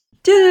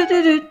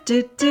Kate,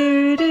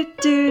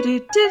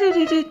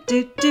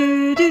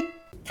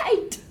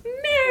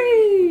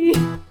 Mary.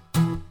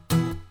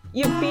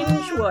 You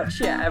binge watch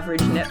your average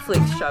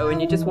Netflix show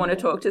and you just want to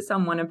talk to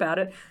someone about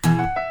it.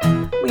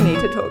 We need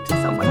to talk to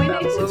someone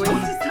about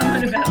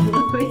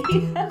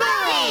Bluey.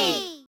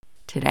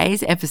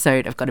 Today's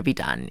episode of Gotta Be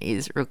Done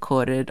is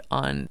recorded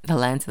on the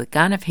lands of the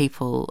Kaurna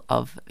people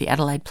of the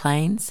Adelaide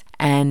Plains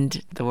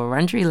and the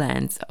Wurundjeri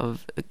lands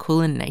of the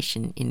Kulin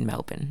Nation in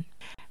Melbourne.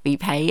 We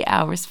pay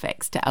our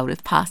respects to elders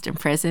past and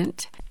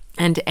present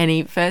and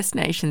any First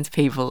Nations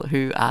people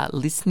who are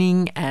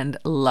listening and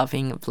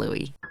loving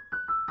Bluey.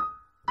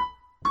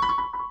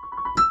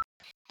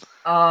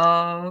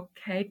 Oh,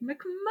 Kate McMahon.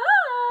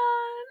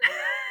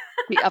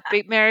 The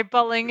upbeat Mary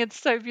Bolling, it's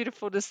so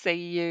beautiful to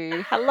see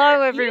you.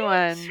 Hello,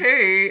 everyone. You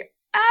too. Did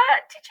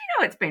you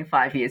know it's been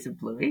 5 years of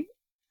Bluey?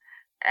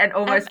 And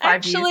almost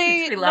 5 years since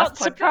we last not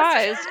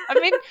surprised. I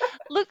mean,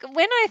 look,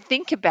 when I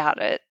think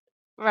about it,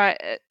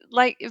 right,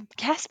 like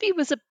Caspy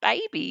was a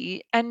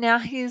baby and now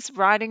he's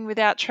riding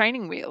without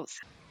training wheels.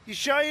 You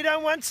sure you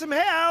don't want some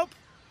help?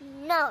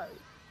 No.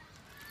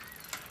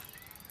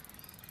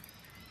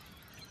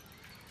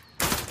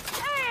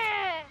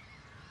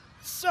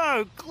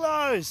 So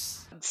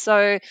close.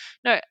 So,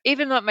 no,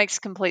 even though it makes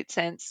complete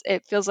sense,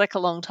 it feels like a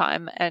long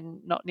time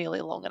and not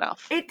nearly long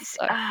enough. It's,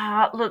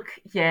 So, look,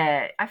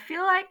 yeah, I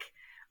feel like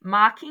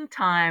marking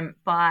time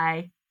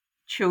by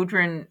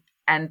children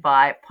and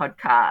by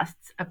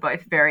podcasts are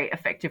both very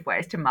effective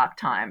ways to mark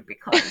time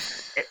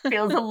because it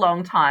feels a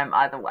long time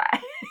either way.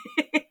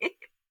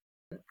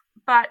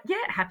 But yeah,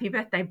 happy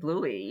birthday,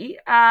 Bluey.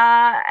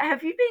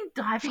 Have you been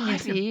diving 5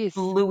 into years.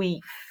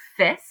 Bluey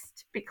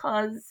Fest?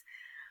 Because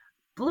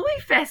Bluey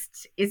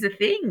Fest is a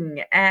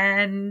thing,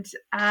 and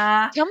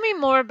Tell me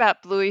more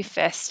about Bluey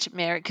Fest,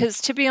 Mary,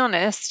 because to be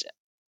honest,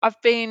 I've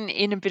been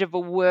in a bit of a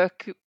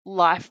work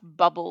life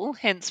bubble,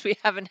 hence we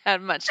haven't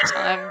had much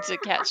time to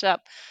catch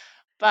up.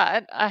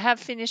 But I have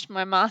finished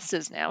my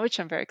master's now, which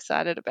I'm very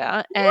excited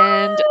about.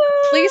 And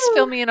please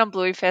fill me in on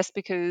Bluey Fest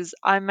because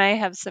I may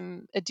have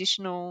some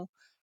additional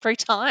free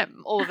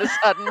time all of a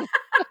sudden.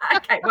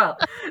 Okay, well,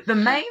 the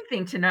main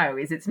thing to know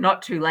is it's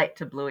not too late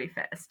to Bluey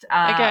Fest.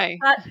 Okay.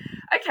 But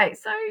okay,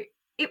 so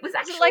it was Is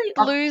actually it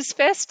like Blues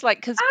Fest? Like,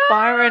 because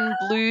Byron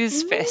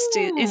Blues Fest,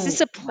 is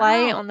this a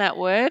play wow. on that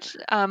word?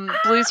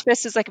 Blues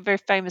Fest is like a very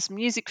famous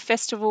music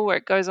festival where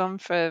it goes on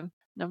for a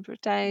number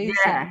of days.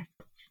 Yeah,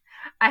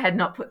 I had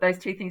not put those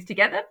two things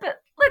together, but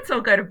let's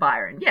all go to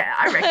Byron. Yeah,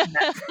 I reckon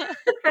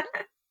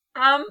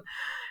that.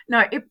 No,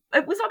 it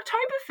was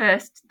October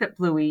 1st that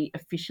Bluey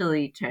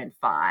officially turned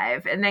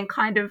 5, and then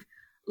kind of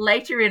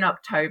later in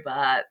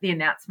October, the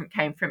announcement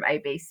came from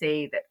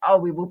ABC that,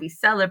 we will be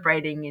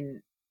celebrating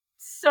in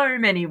so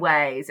many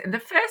ways. And the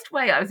first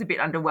way I was a bit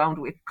underwhelmed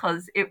with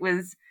because it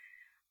was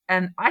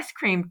an ice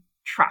cream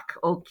truck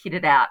all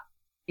kitted out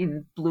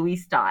in Bluey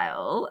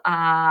style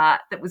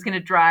that was going to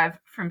drive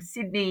from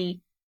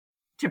Sydney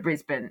to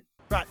Brisbane.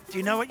 Right, do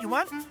you know what you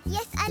want?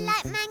 Yes, I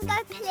like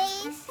mango,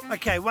 please.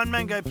 Okay, 1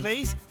 mango,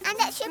 please. And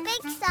that's your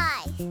big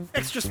size.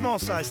 Extra small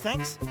size,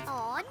 thanks.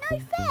 Oh, no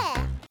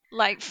fair.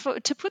 Like,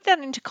 to put that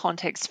into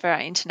context for our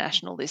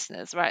international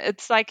listeners, right?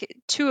 It's like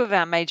 2 of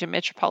our major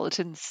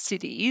metropolitan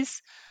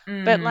cities,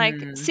 but like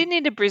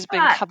Sydney to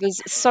Brisbane But-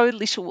 covers so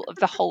little of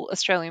the whole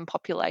Australian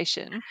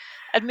population.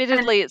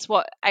 Admittedly, it's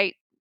what,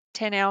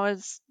 8-10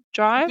 hours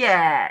drive?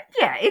 Yeah,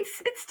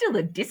 it's still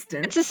a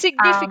distance. It's a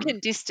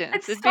significant distance.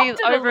 it's It'd be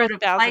stopped at a over lot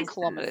of 1,000 places.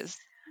 kilometres.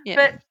 Yeah.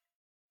 But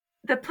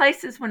the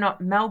places were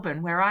not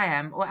Melbourne, where I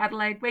am, or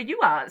Adelaide, where you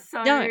are.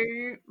 So No,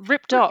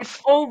 ripped look, off.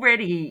 it's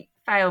already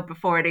failed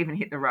before it even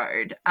hit the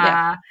road.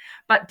 Yeah.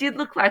 But did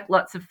look like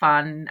lots of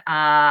fun.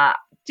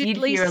 Did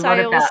Lee hear a lot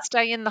Sales about.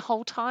 stay in the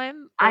whole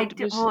time? I Or did.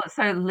 was- Well,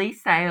 so Lee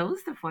Sales,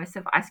 the voice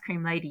of Ice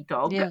Cream Lady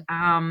Dog, Yeah.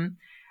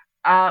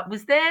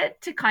 was there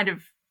to kind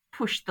of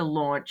push the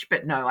launch,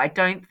 but no, I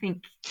don't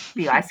think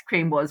the ice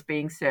cream was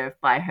being served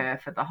by her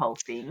for the whole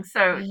thing.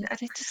 So Yeah,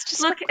 they just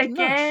look not good enough.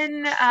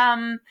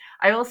 again.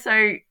 I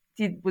also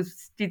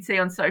did see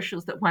on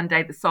socials that one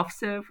day the soft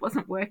serve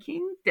wasn't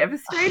working.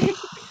 Devastating.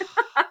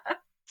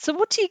 So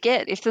what do you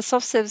get if the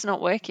soft serve's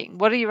not working?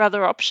 What are your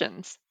other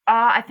options?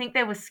 I think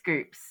there were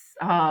scoops.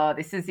 Oh,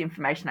 this is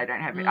information I don't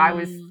have.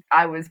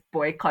 I was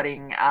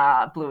boycotting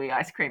Bluey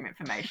ice cream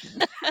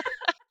information.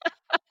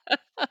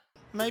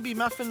 Maybe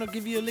Muffin will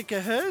give you a lick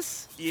of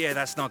hers? Yeah,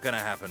 that's not going to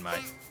happen, mate.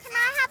 Can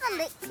I have a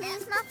lick,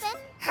 please, Muffin?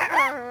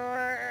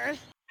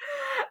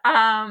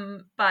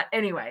 But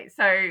anyway,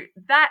 so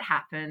that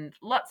happened.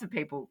 Lots of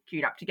people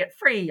queued up to get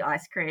free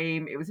ice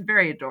cream. It was a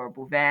very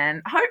adorable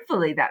van.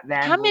 Hopefully that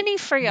van How will many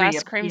free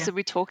ice creams reappear. are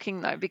we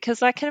talking though?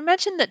 Because I can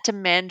imagine that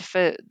demand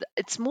for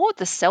it's more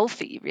the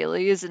selfie,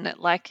 really, isn't it?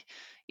 Like,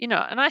 an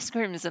ice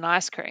cream is an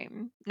ice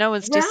cream. No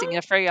one's dissing Well-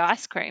 a free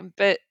ice cream,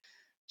 but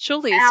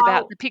Surely it's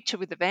about the picture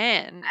with the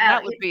van.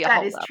 That would be a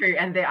That is hold-up. true,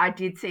 and I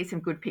did see some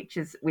good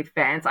pictures with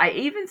vans. I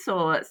even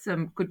saw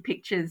some good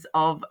pictures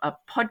of a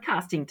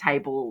podcasting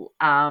table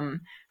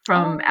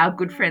from our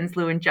good friends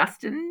Lou and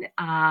Justin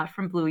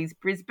from Bluey's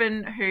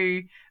Brisbane,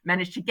 who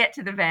managed to get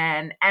to the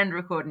van and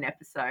record an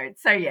episode.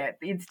 So yeah,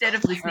 instead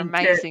of listening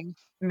to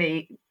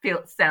me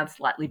sound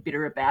slightly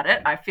bitter about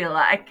it, I feel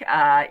like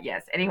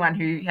yes, anyone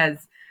who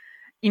has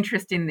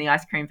interest in the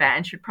ice cream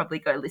van should probably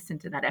go listen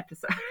to that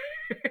episode.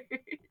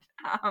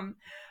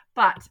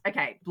 But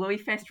okay, Bluey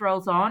Fest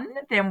rolls on.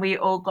 Then we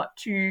all got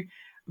to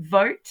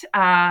vote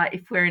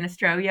if we're in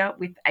Australia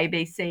with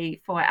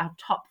ABC for our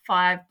top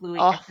 5 Bluey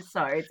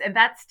episodes, and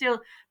that's still,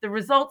 the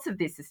results of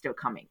this are still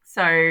coming.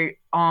 So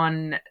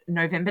on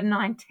November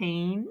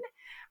 19,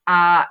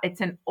 it's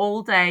an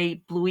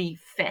all-day Bluey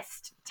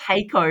Fest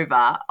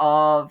takeover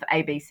of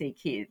ABC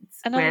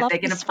Kids, And where they're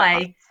going to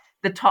play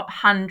the top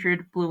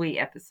 100 Bluey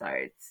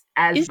episodes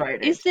as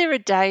voted. Is there a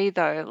day,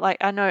 though? Like,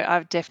 I know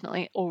I've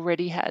definitely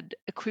already had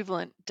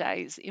equivalent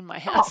days in my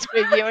house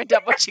where you end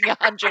up watching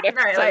 100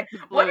 episodes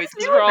of Bluey. What is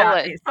new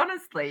about this?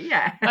 Honestly,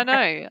 yeah. I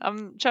know.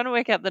 I'm trying to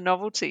work out the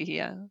novelty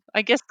here.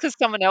 I guess because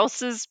someone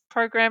else is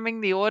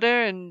programming the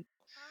order and...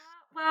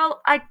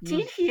 Well, I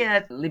did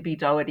hear Libby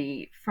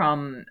Doherty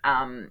from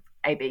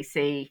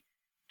ABC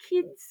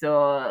Kids,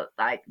 or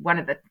like one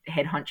of the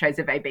head honchos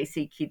of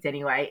ABC Kids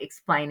anyway,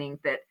 explaining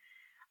that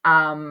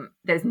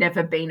there's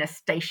never been a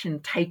station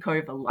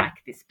takeover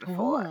like this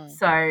before.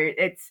 So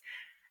it's,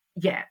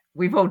 yeah,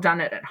 we've all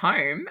done it at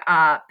home.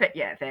 But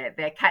yeah,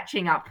 they're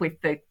catching up with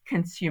the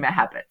consumer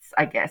habits,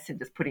 I guess, and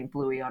just putting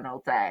Bluey on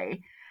all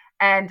day.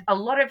 And a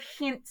lot of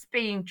hints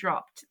being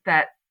dropped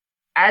that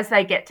as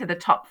they get to the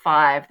top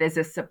 5, there's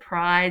a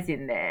surprise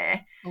in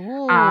there.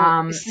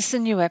 Is this a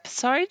new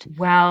episode?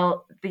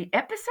 Well, the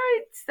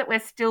episodes that we're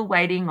still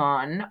waiting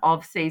on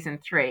of season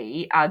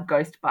 3 are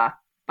Ghost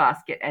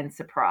Basket and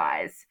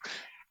Surprise.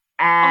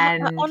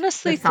 And I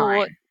honestly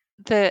thought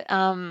that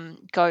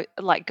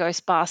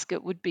Ghost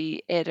Basket would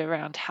be aired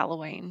around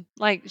Halloween.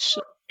 Like, it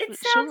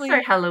sounds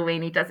so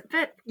Halloweeny, does it?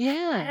 But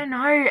yeah, I don't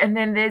know. And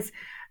then there's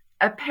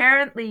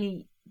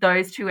apparently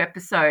those 2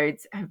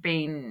 episodes have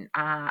been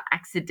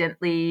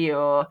accidentally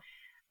or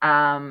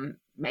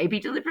maybe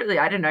deliberately,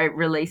 I don't know,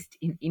 released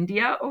in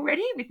India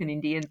already with an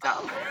Indian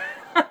dub.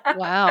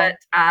 Wow.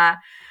 But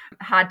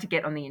hard to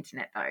get on the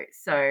internet though.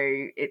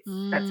 So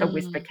that's a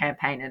whisper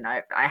campaign, and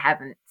I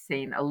haven't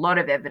seen a lot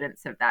of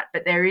evidence of that.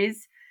 But there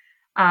is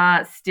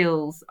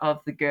stills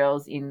of the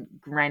girls in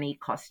granny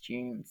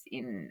costumes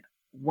in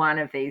one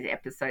of these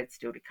episodes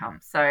still to come.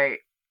 So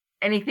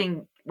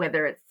anything,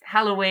 whether it's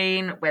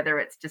Halloween, whether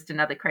it's just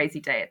another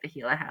crazy day at the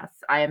Healer House,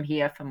 I am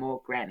here for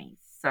more grannies.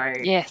 So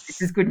yes,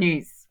 this is good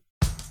news.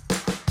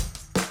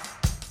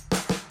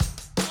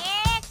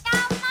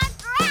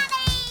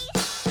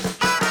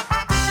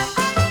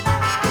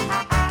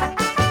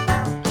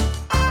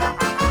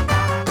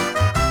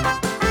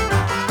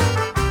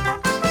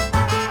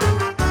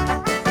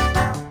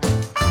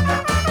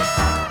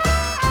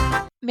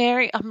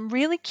 Mary, I'm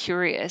really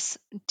curious.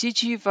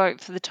 Did you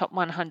vote for the top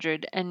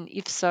 100? And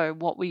if so,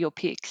 what were your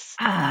picks?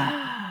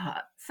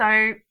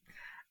 So,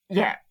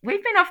 yeah,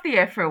 we've been off the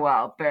air for a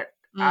while, but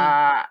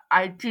I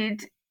feel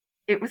like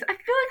it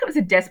was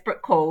a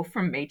desperate call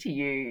from me to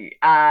you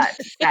to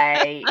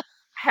say,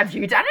 have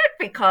you done it?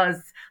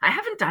 Because I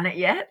haven't done it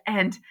yet.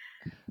 And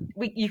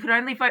you could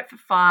only vote for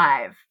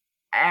 5.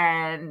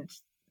 And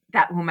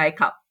that will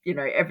make up,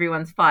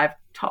 everyone's 5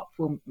 top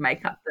will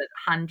make up the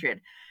 100.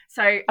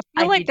 So I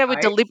feel like they were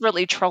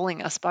deliberately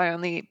trolling us by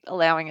only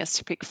allowing us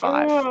to pick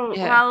 5. Oh,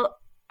 yeah. Well,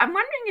 I'm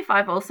wondering if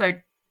I've also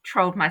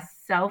trolled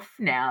myself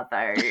now,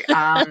 though,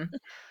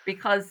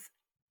 because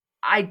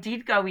I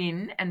did go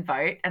in and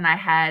vote, and I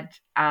had,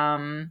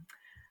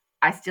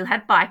 I still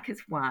had Bike as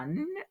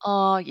 1.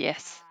 Oh,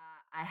 yes.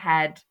 I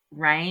had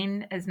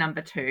Rain as number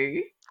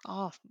 2.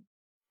 Oh,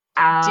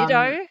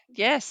 ditto,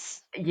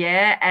 yes.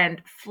 Yeah,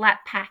 and Flat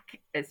Pack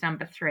as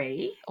number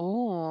 3.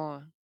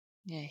 Oh,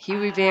 yeah, here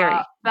we vary.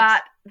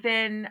 But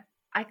then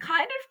I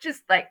kind of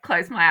just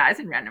closed my eyes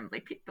and randomly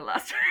picked the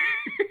last 2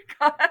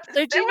 cards.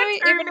 So do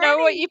you even know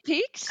what you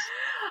picked?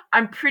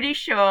 I'm pretty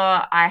sure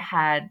I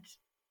had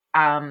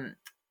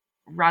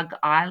Rug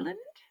Island.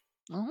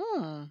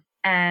 Oh.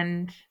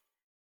 And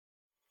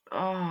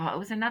it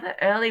was another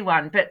early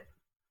one, but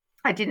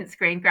I didn't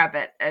screen grab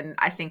it, and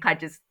I think I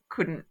just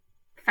couldn't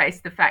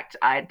face the fact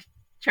I'd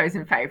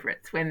chosen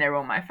favourites when they're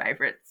all my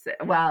favourites.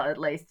 Well, at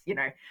least,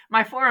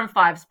 my 4 and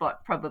 5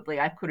 spot probably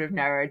I could have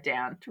narrowed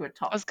down to a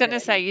top. I was going to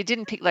say, you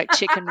didn't pick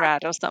Chicken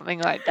Rat or something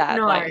like that.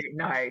 No.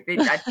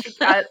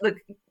 Look,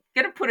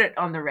 going to put it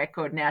on the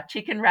record now.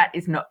 Chicken Rat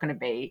is not going to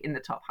be in the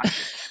top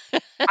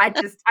 100. I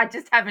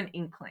just have an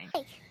inkling.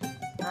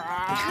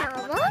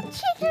 Come on,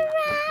 Chicken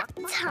Rat.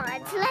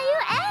 Time to lay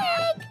your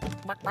egg.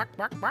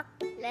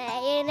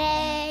 Lay an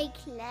egg,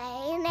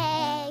 lay an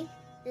egg.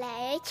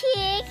 Lay a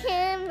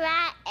chicken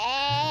rat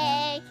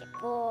egg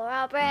for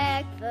our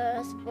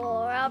breakfast,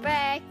 for our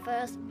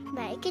breakfast.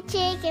 Make a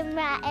chicken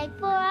rat egg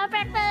for our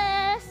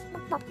breakfast.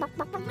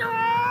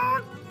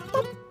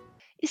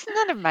 Isn't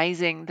that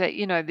amazing that,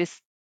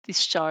 this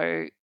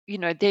show,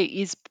 there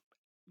is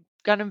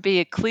going to be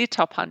a clear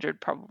top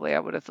 100 probably, I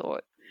would have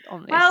thought,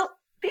 on this. Well,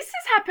 this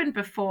has happened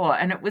before,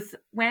 and it was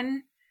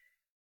when,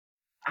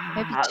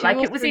 Maybe 2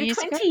 or it was 3 in years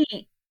ago?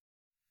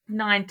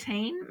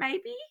 2019,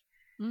 maybe.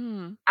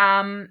 Mm.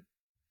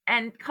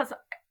 And because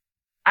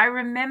I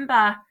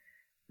remember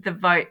the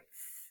votes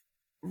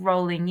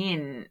rolling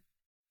in,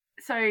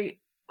 so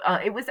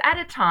it was at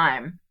a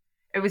time.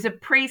 It was a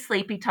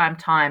pre-Sleepy Time,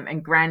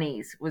 and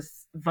Grannies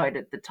was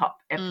voted the top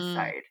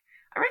episode.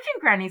 I reckon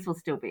Grannies will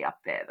still be up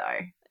there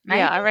though. Maybe.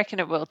 Yeah, I reckon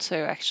it will too,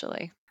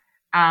 actually.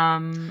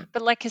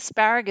 But like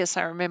Asparagus,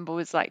 I remember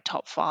was like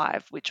top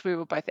 5, which we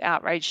were both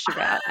outraged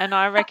about. And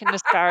I reckon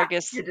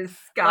Asparagus, You're just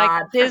like,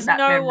 scarred there's from that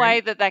no memory.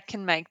 way that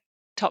can make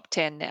top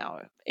 10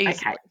 now easily.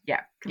 Okay,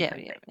 yeah,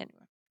 completely. Yeah.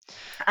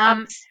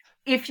 Anyway,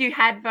 if you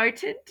had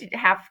voted,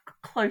 how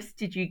close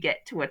did you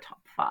get to a top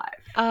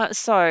 5?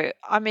 so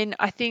I mean,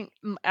 I think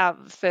our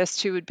first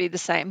 2 would be the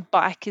same.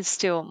 Bike is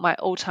still my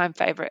all-time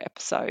favorite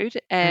episode,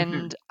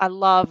 and I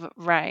love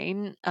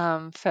Rain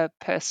for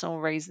personal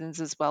reasons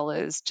as well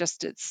as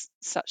just it's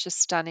such a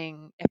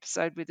stunning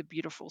episode with a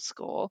beautiful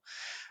score.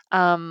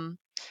 And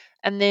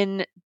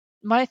then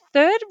my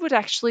third would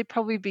actually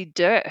probably be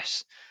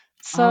Dirt.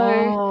 So,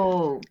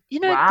 Oh,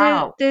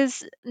 wow.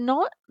 there's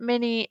not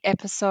many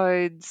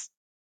episodes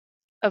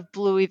of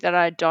Bluey that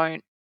I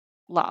don't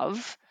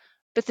love,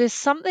 but there's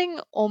something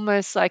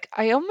almost like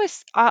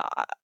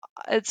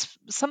it's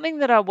something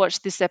that I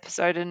watch this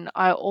episode and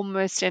I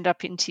almost end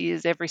up in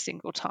tears every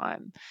single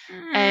time.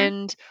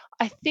 And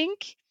I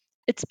think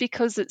it's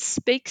because it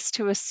speaks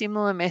to a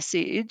similar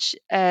message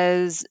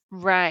as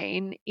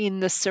Rain in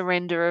the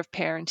surrender of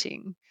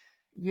parenting.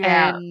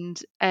 Yeah.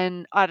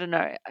 And I don't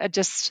know, I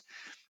just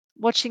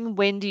watching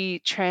Wendy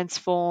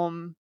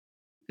transform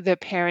the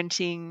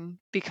parenting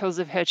because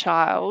of her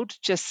child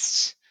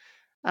just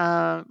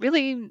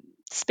really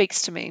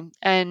speaks to me.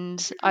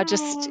 And I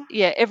just,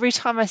 every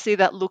time I see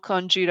that look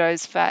on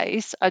Judo's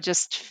face, I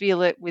just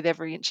feel it with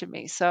every inch of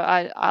me. So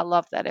I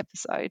love that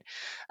episode.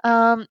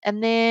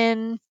 And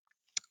then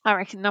I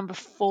reckon number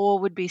 4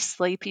 would be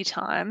Sleepy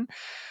Time.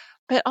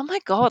 But oh my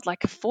God,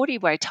 like a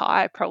 40-way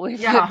tie probably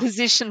for Yeah.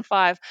 position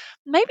 5.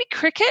 Maybe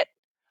Cricket.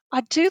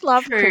 I do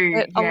love True.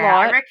 Cricket a Yeah,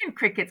 I lot. reckon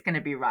Cricket's going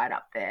to be right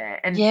up there.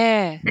 And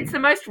Yeah. it's the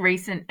most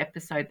recent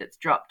episode that's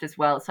dropped as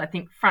well. So I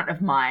think front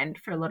of mind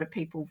for a lot of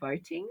people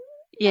voting.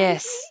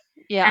 Yes.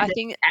 Yeah, And I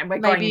think and we're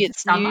going maybe into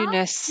it's summer,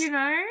 newness.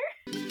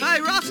 Hey,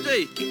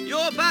 Rusty,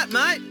 you're back,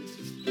 mate.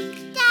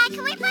 Dad,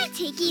 can we play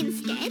Tiki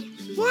instead?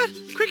 What?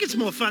 Cricket's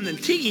more fun than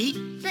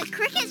Tiggy. But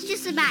cricket's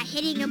just about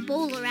hitting a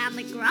ball around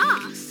the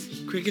grass.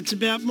 Cricket's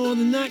about more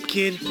than that,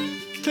 kid.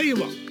 Tell you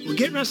what, we'll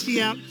get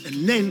Rusty out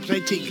and then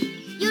play Tiggy.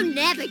 You'll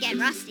never get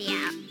Rusty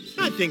out.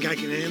 I think I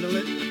can handle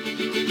it.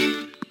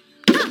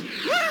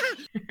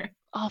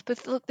 Oh,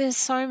 but look, there's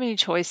so many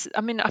choices.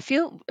 I mean, I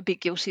feel a bit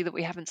guilty that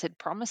we haven't said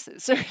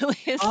Promises. So really,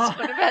 it's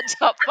one of our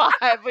top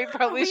 5. We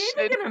probably Are we should.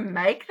 even going to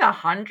make the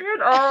 100?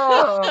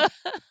 Oh.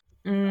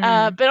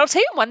 But I'll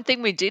tell you one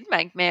thing we did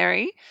make,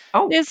 Mary.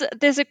 Oh.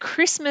 There's a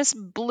Christmas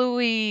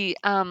Bluey,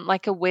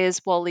 like a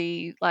Where's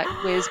Wally, like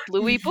Where's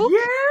Bluey book,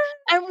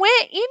 Yeah. and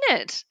we're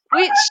in it.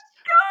 Which,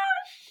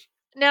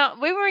 now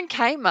we were in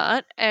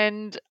Kmart,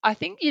 and I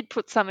think you'd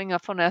put something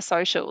up on our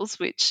socials,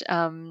 which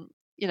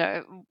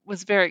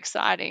was very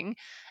exciting.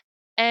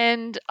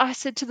 And I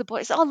said to the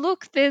boys, "Oh,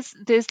 look, there's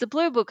the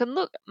Blue book, and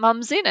look,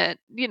 Mum's in it.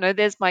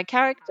 There's my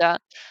character."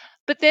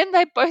 But then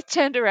they both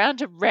turned around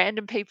to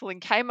random people in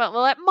Kmart and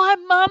were like, "My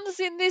mum's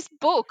in this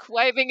book,"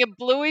 waving a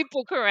Bluey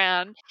book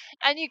around.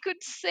 And you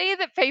could see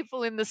that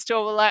people in the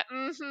store were like,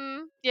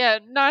 yeah,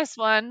 nice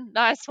one.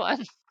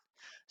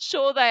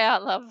 Sure they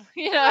are, love.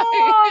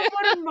 Oh,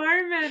 what a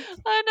moment.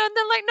 I know. And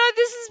they're like, "No,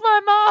 this is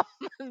my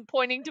mum,"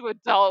 pointing to a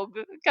dog,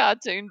 a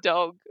cartoon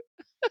dog.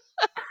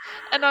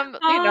 And I'm,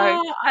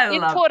 I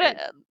love important.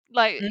 it.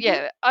 Like,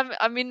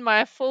 I'm in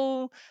my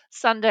full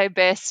Sunday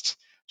best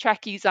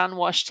trackies,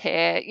 unwashed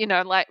hair.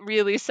 Like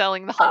really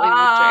selling the Hollywood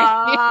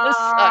dream.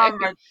 Oh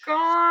my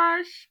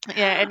gosh.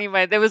 Yeah.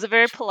 Anyway, there was a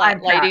very polite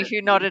I'm proud lady of who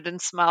you. nodded and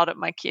smiled at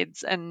my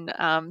kids, and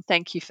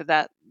thank you for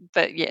that.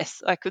 But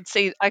yes, I could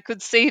see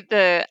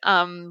the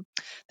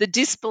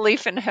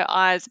disbelief in her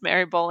eyes,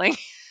 Mary Bowling,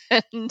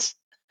 and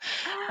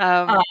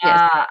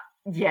yes.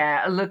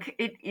 Yeah, look,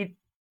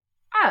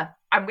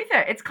 I'm with her.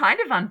 It's kind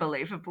of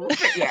unbelievable,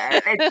 but yeah,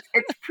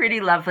 it's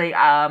pretty lovely.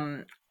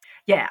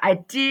 Yeah, I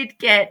did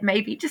get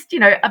maybe just,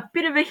 a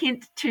bit of a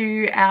hint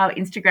to our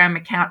Instagram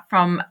account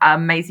from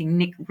amazing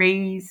Nick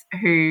Rees,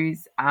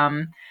 who's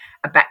a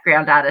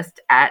background artist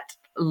at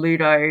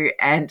Ludo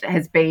and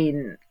has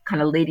been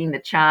kind of leading the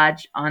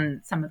charge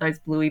on some of those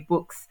Bluey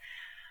books.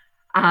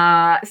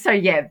 So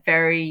yeah,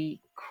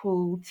 very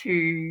cool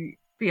to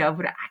be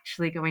able to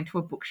actually go into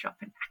a bookshop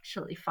and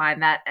actually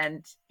find that.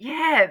 And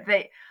yeah,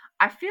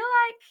 I feel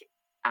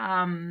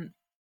like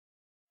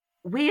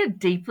we are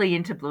deeply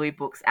into Bluey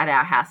books at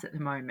our house at the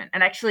moment.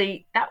 And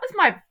actually, that was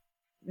my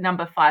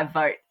number 5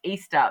 vote,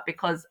 Easter,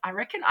 because I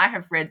reckon I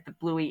have read the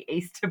Bluey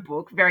Easter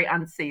book very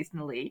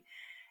unseasonally.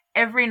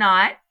 every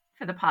night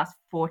for the past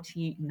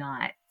 40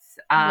 nights.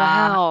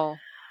 Wow.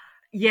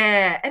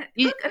 Yeah, and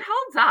look, it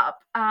holds up.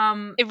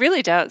 It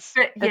really does.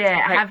 But It's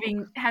yeah, a great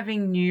book.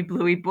 having new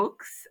Bluey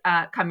books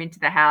come into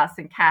the house,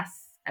 and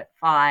Cass at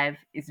 5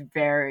 is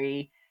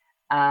very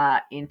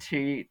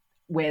into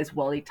Where's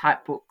Wally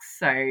type books.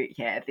 So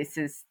yeah, this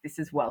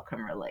is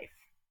welcome relief.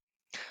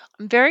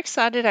 I'm very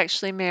excited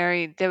actually,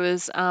 Mary. There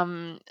was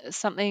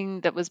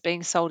something that was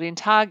being sold in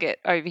Target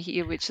over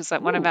here, which is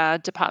like one of Ooh. our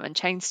department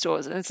chain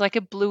stores, and it's like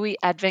a Bluey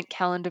advent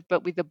calendar,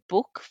 but with a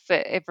book for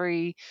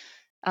every.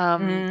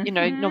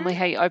 Normally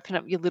how you open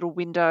up your little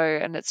window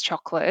and it's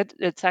chocolate,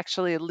 it's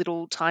actually a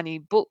little tiny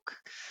book.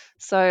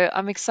 So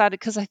I'm excited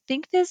because I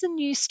think there's a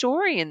new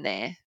story in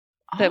there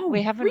that we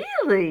Oh, haven't.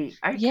 really?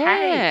 Okay.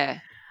 Yeah,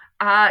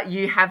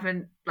 You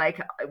haven't,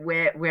 like,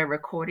 we're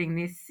recording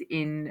this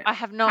in I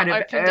have not kind of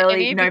opened early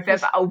any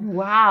because November. Oh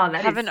wow, that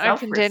is haven't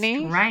opened any.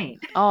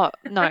 self-restraint. Oh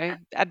no,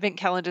 advent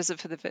calendars are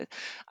for the first.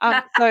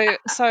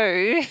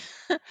 So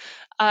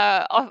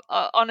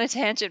on a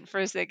tangent for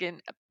a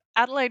second,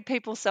 Adelaide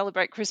people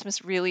celebrate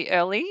Christmas really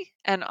early,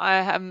 and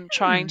I am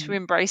trying to Hmm.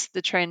 embrace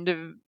the trend of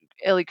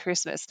early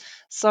Christmas.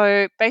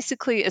 So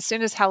basically, as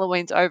soon as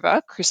Halloween's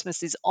over,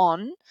 Christmas is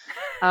on.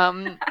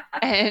 Um,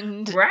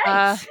 and Great.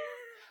 I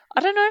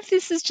don't know if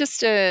this is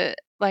just a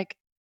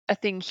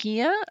thing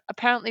here.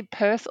 Apparently,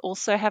 Perth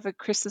also have a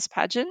Christmas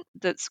pageant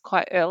that's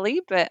quite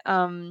early, but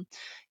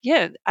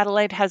yeah,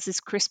 Adelaide has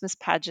this Christmas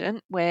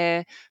pageant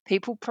where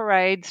people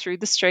parade through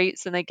the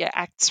streets and they get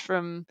acts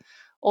from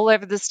all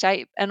over the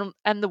state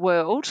and the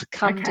world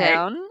come Okay.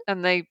 down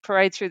and they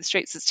parade through the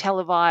streets. It's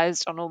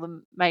televised on all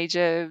the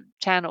major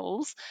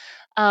channels,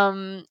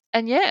 and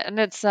yeah, and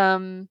it's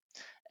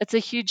a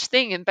huge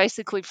thing, and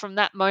basically from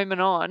that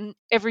moment on,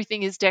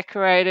 everything is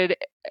decorated.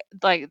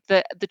 Like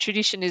the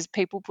tradition is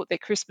people put their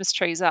Christmas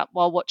trees up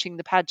while watching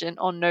the pageant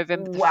on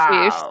November the 5th,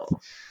 Wow. which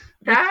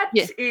That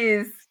yeah,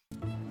 is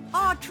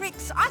Oh,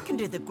 Trix, I can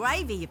do the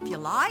gravy if you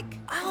like.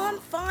 Oh, I'm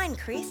fine,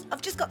 Chris.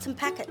 I've just got some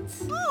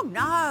packets. Oh,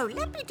 no,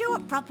 let me do a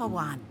proper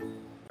one.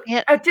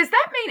 yeah, does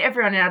that mean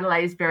everyone in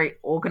Adelaide is very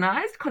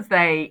organised because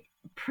they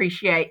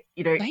appreciate,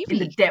 in the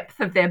maybe. depth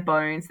of their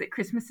bones that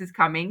Christmas is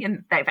coming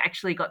and they've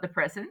actually got the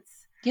presents?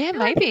 Yeah, I feel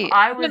like if maybe.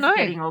 I I don't was know.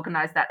 getting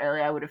organised that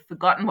early, I would have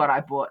forgotten what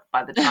I bought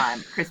by the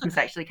time Christmas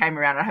actually came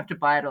around. I'd have to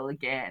buy it all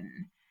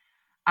again.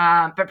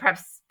 But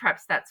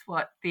perhaps that's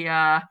what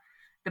the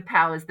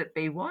powers that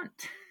be want.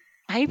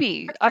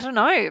 Maybe. I don't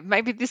know.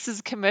 Maybe this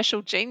is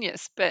commercial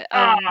genius. But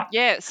Oh,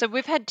 yeah, so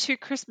we've had 2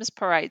 Christmas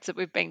parades that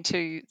we've been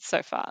to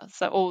so far.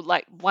 So or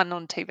like one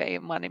on TV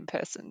and one in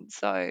person.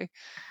 So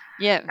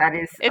yeah, that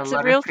is a it's a lot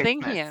of real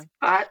thing Christmas. here.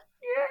 But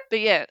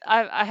But yeah,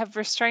 I have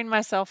restrained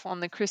myself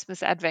on the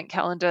Christmas advent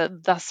calendar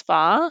thus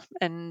far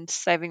and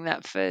saving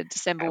that for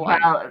December 1.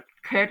 well,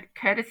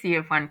 courtesy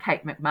of one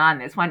Kate McMahon,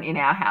 there's one in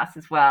our house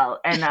as well.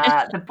 And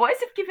the boys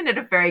have given it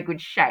a very good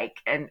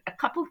shake, and a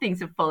couple of things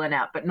have fallen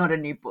out, but not a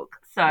new book.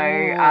 So,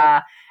 Ooh,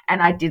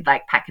 and I did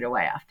pack it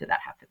away after that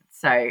happened.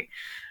 So,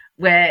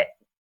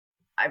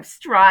 I'm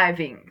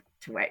striving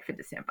to wait for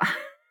December.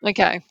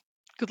 okay.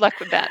 Good luck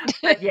with that.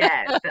 But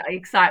yeah, the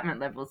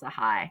excitement levels are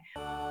high.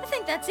 I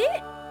think that's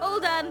it. All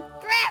done.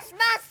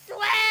 Christmas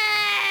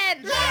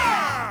swim!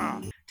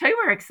 Yeah! Tell you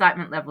where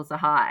excitement levels are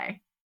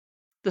high.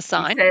 The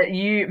sign.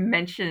 You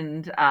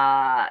mentioned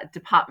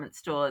department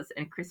stores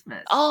and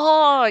Christmas.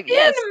 Oh,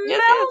 yes. In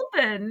Yes, yes.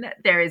 Melbourne,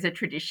 there is a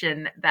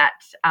tradition that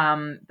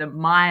the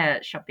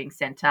Myer shopping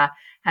centre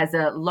has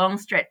a long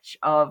stretch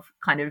of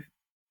kind of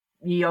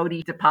ye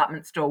olde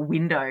department store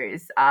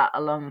windows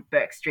along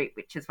Burke Street,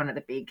 which is one of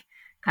the big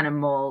kind of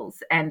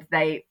malls, and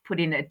they put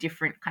in a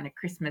different kind of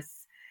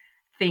Christmas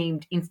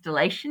themed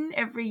installation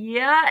every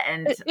year.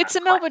 And It's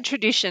a Melbourne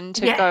tradition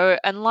to go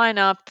and line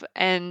up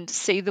and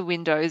see the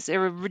windows.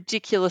 There are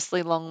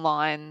ridiculously long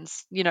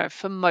lines,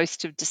 for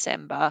most of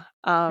December.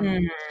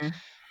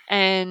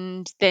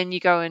 And then you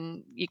go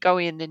in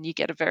and you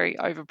get a very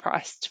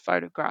overpriced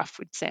photograph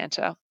with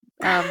Santa.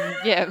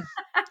 Yeah,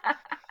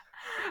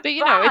 but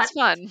it's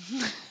fun.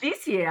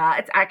 This year,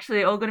 it's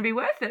actually all going to be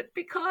worth it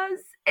because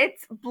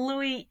it's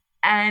Bluey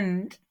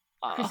and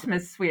Oh,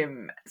 Christmas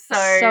swim.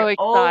 so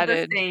all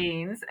the excited.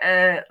 scenes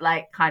are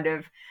kind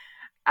of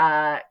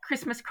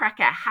Christmas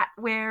cracker hat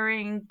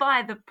wearing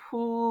by the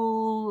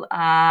pool.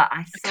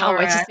 I saw Can't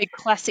wait to a see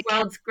classic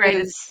world's characters.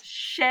 greatest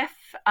chef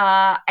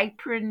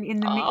apron in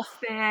the Oh, mix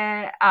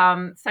there.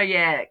 So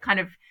yeah, kind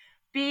of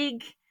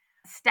big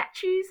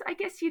statues, I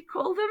guess you'd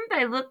call them.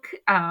 They look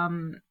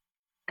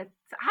it's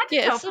hard to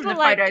yeah, tell it's from sort of the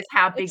like photos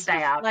how big it's sort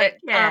they of are, but like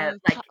yeah,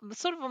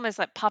 sort of almost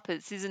like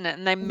puppets, isn't it?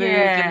 And they move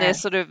and they're yeah,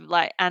 sort of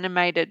like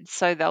animated,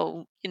 so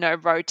they'll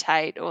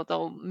rotate or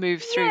they'll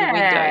move through the yeah,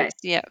 windows.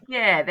 Yeah.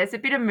 yeah. There's a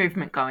bit of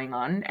movement going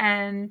on,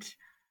 and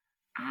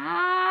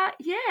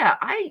yeah,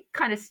 I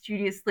kind of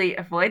studiously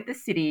avoid the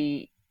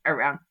city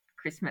around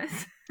Christmas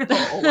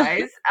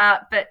always.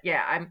 But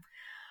yeah,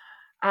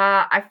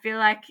 I feel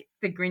like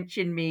the Grinch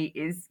in me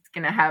is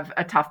going to have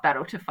a tough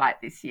battle to fight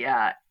this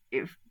year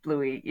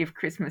if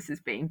Christmas is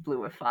being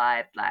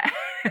bluified.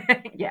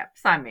 Yeah,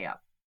 sign me up.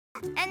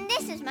 And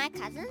this is my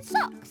cousin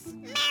Socks.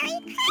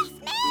 Merry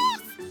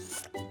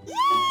Christmas!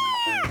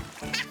 Yeah!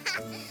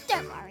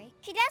 Don't worry,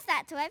 she does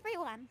that to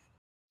everyone.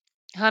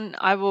 Hun,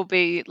 I will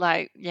be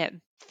like,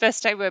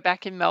 first day we're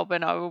back in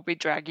Melbourne, I will be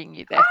dragging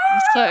you there.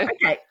 So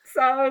Okay,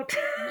 so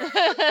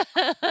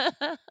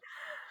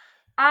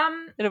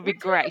it'll we be did a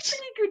great.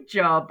 pretty good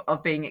job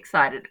of being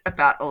excited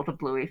about all the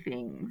Bluey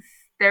things.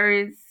 There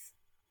is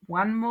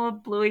one more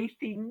Bluey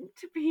thing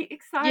to be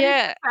excited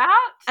Yeah.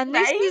 about, And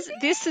maybe?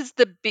 this is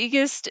the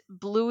biggest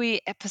Bluey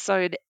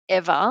episode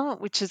ever,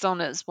 which is on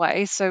its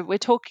way. So we're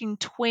talking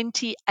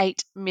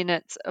 28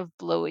 minutes of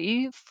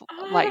Bluey,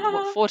 like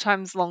what, 5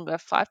 times longer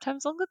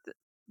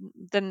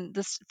than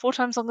this, 4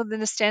 times longer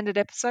than a standard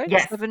episode.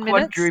 Yes, 7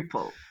 minutes.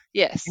 quadruple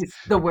Yes. is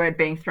the word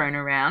being thrown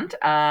around.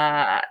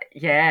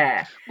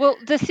 Yeah. Well,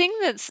 the thing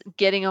that's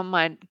getting on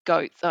my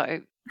goat,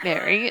 though,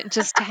 Mary,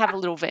 just to have a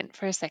little vent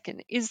for a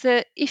second, is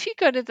that if you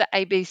go to the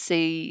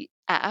ABC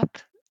app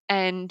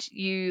and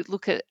you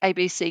look at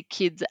ABC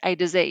Kids A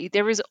to Z,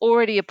 there is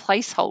already a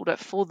placeholder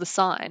for the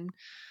sign.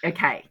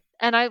 Okay.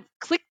 And I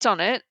clicked on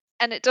it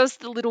and it does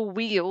the little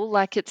wheel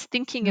like it's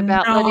thinking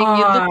about letting you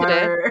look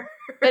at it,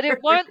 but it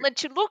won't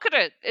let you look at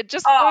it. It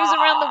just goes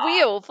around the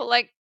wheel for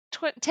like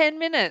 10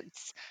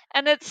 minutes.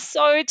 And it's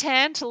so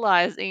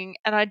tantalizing.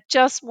 And I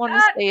just want to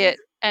That see is it.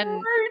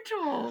 And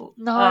brutal.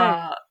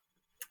 no.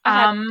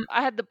 I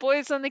had the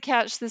boys on the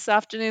couch this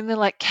afternoon. They're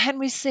like, "Can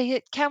we see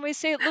it? Can we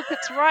see it? Look,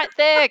 it's right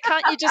there.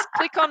 Can't you just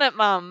click on it,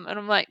 Mum?" And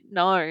I'm like,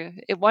 "No,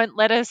 it won't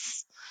let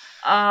us."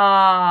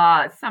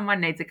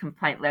 Someone needs a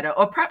complaint letter,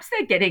 or perhaps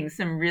they're getting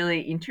some really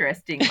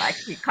interesting, like,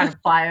 kind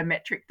of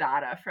biometric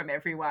data from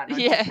everyone on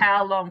just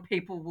how long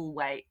people will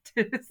wait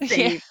to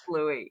see Yeah.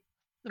 Bluey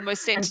The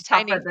most and suffer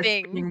entertaining the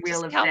spinning thing.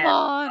 wheel Just of come death.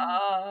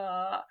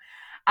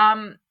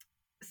 on.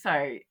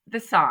 So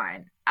the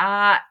sign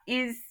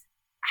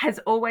has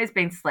always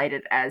been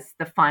slated as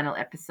the final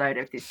episode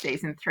of this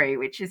season 3,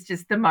 which is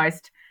just the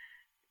most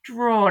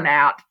drawn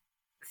out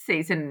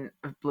season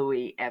of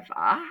Bluey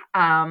ever.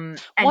 And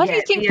Why do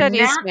you think the that is,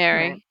 announcement.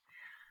 Mary?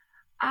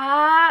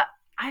 I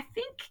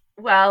think.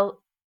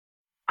 Well,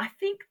 I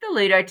think the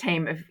Ludo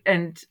team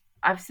and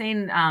I've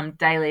seen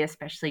Daly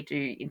especially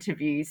do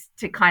interviews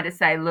to kind of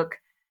say, look,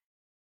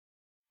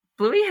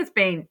 Bluey has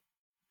been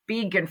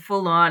big and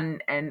full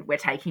on, and we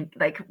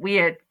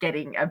are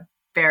getting a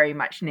very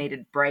much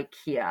needed break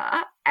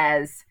here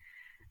as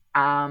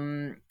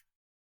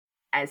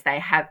they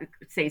have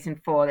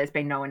season 4. There's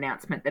been no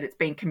announcement that it's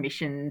been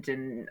commissioned,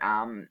 and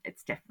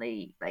it's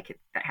definitely they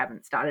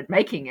haven't started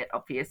making it,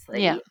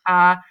 obviously. Yeah.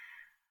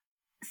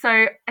 So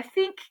I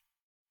think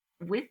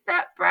with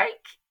that break,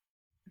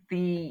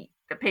 the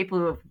people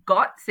who have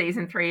got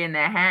season 3 in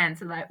their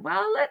hands are like,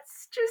 well,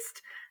 let's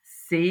just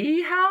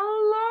see how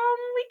long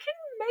we can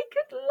make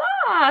it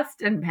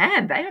last. And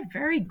man, they are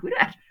very good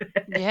at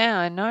it. Yeah,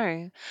 I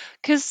know.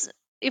 Because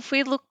if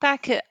we look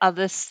back at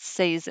other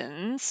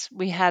seasons,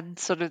 we had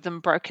sort of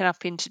them broken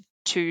up into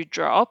 2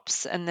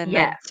 drops, and then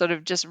they'd sort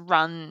of just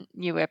run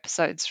new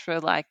episodes for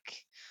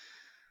like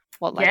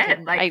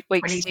an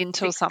 8-week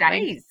stint or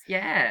something. Days.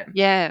 Yeah.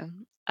 Yeah.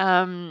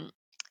 And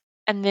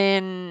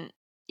then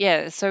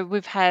so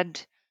we've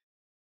had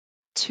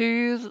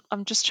 2.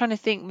 I'm just trying to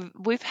think.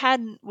 We've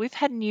had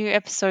new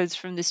episodes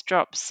from this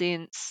drop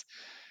since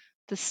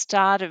the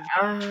start of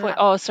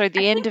the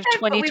end of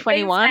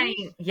 2021.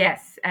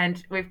 Yes,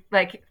 and we've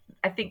I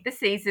think the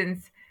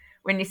seasons,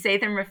 when you see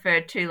them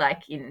referred to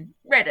like in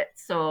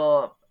Reddits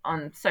or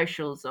on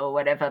socials or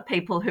whatever,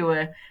 people who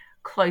are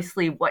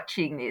closely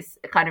watching this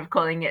are kind of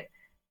calling it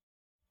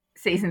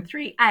season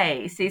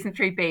 3A, season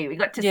 3B. We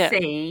got to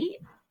see,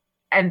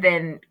 and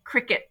then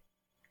Cricket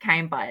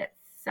came by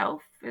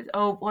itself.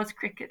 Was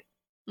Cricket?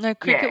 No,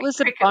 Cricket was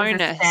a Cricket bonus.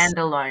 Was a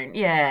standalone.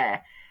 Yeah.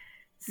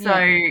 So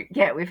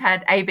we've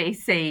had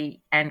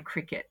ABC and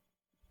Cricket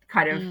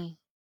kind of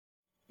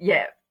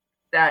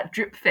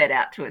drip fed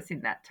out to us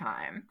in that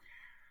time.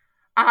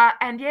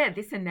 And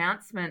this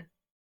announcement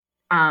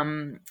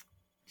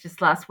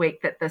just last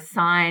week that the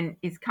sign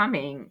is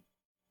coming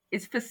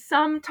is for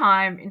some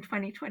time in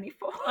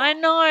 2024. I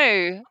know.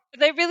 Are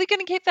they really going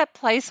to keep that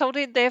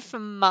placeholder there for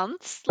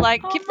months?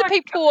 Like, give the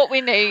people what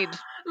we need.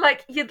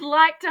 Like, you'd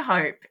like to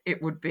hope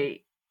it would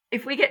be.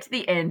 If we get to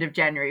the end of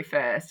January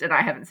 1st and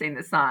I haven't seen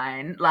the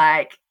sign,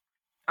 like,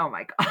 oh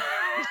my God.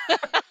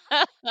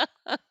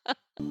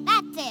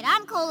 That's it.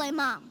 I'm calling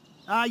Mum.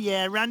 Oh,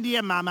 yeah, run to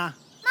your mama.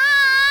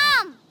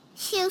 Mum!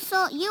 She'll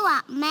sort you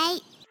up,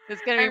 mate.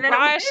 It's going to be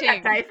rioting.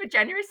 That day for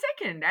January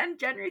 2nd and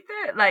January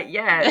 3rd. Like,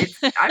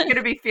 I'm going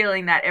to be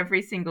feeling that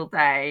every single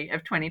day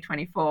of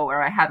 2024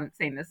 where I haven't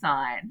seen the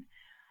sign.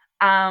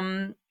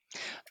 Have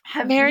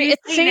Mary, you it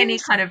seen seems any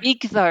kind of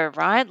big though,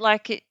 right?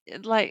 Like,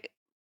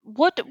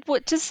 what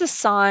does the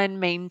sign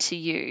mean to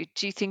you?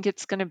 Do you think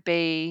it's going to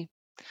be,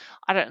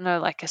 I don't know,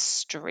 like a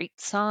street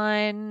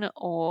sign,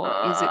 or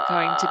is it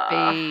going to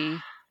be?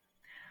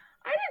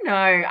 I don't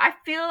know. I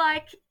feel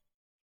like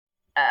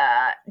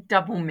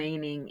double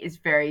meaning is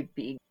very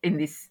big in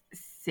this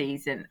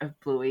season of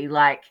Bluey.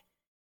 Like,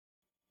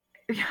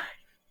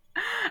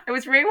 I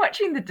was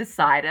rewatching The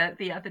Decider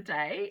the other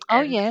day,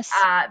 Oh, and yes.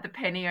 the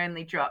penny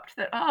only dropped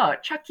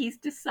that, Chucky's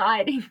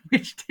deciding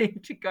which team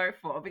to go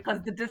for,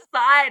 because The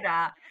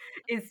Decider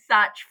is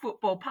such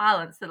football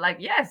parlance that, like,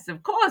 yes,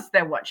 of course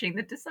they're watching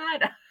The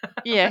Decider.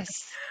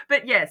 Yes.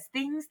 But yes,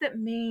 things that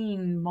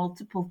mean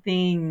multiple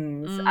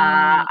things,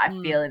 I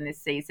Mm. feel in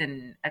this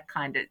season are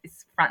kind of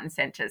is front and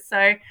center. So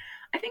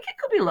I think it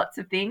could be lots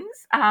of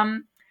things.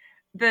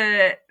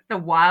 The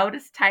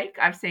wildest take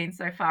I've seen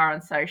so far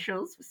on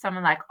socials was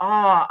someone like, "Oh,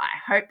 I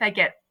hope they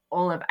get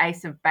all of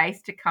Ace of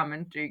Base to come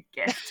and do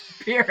guest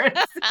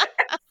appearances."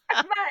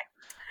 I'm like,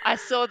 I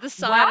saw the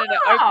sign and it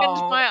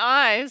opened my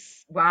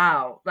eyes.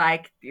 wow,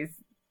 like this,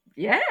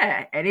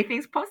 yeah,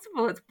 anything's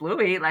possible. It's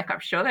Bluey. Like,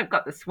 I'm sure they've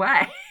got the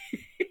sway.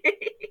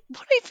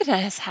 What even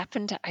has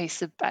happened to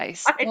Ace of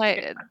Base? I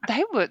Like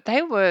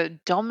they were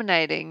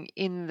dominating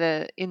in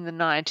the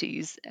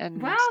 90s, and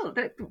Well,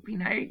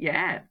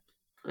 yeah,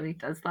 Bluey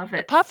does love it.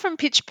 apart from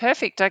Pitch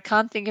Perfect, I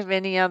can't think of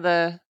any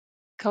other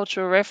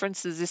cultural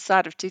references this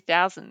side of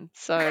 2000.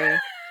 So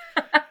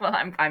Well,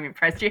 I'm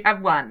impressed you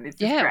have one. This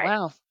is yeah, great.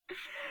 wow.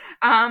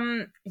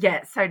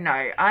 Yeah, so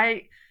no,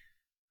 I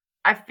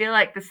feel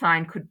like the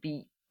sign could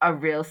be a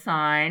real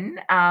sign.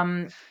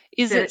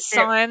 Is it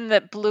sign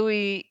that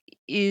Bluey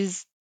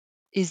is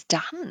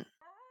done?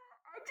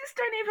 I just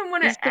don't even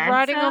want Is to the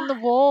writing answer on the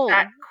wall?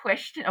 that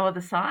question or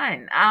the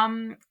sign.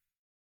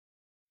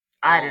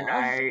 I don't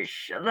know.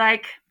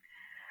 Like,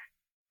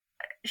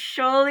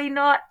 surely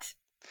not.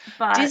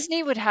 But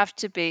Disney would have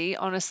to be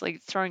honestly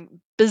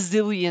throwing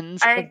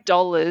bazillions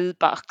of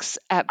bucks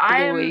at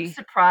I am Bluey.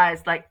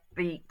 surprised, like,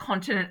 the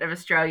continent of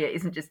Australia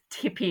isn't just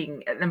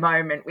tipping at the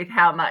moment with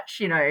how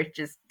much,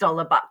 just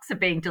dollar bucks are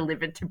being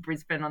delivered to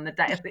Brisbane on the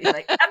daily.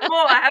 Like,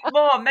 have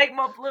more, make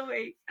more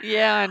Bluey.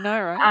 Yeah, I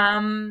know,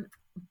 right?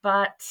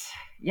 But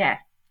yeah,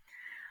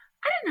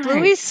 I don't know.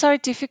 Bluey's so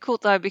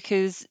difficult though,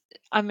 because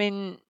I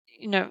mean,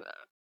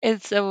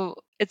 it's a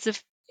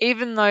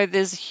even though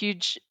there's a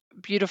huge,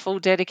 beautiful,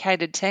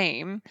 dedicated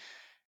team,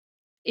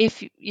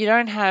 if you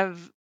don't have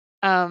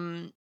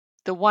the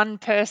one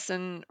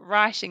person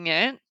writing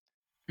it,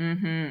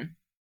 Mm-hmm.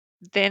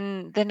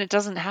 then it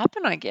doesn't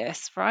happen, I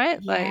guess, right?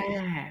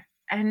 Yeah,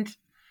 and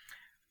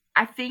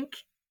I think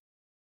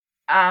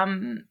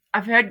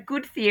I've heard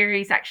good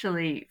theories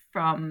actually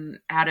from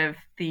out of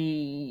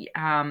the.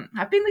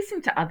 I've been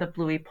listening to other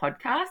Bluey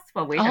podcasts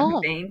while we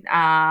haven't been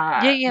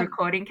yeah,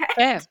 recording, Kate.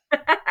 fair.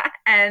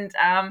 And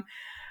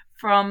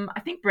from,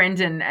 I think,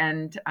 Brendan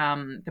and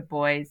the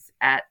boys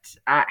at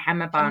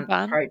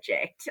Hammerbarn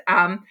Project.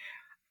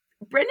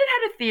 Brendan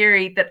had a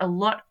theory that a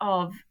lot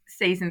of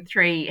season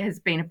 3 has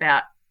been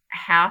about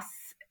house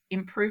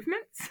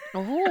improvements.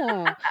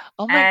 Oh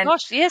my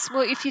gosh, yes.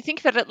 Well, if you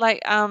think about it,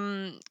 like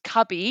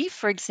Cubby,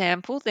 for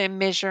example, they're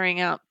measuring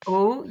up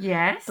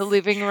yes, the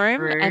living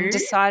room and true.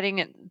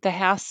 deciding the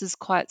house is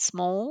quite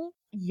small.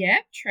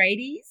 Yep,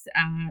 tradies,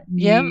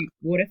 new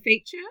water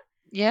feature.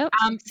 Yep,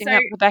 fixing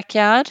up the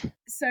backyard.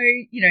 So,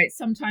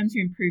 sometimes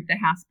you improve the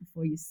house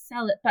before you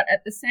sell it, but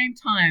at the same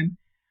time,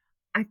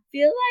 I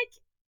feel like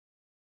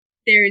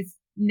there has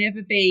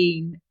never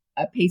been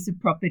a piece of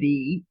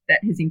property that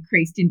has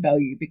increased in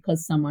value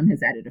because someone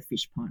has added a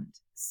fish pond.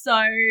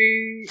 So,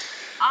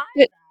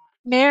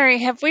 Mary,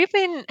 have we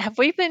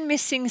been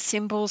missing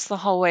symbols the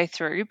whole way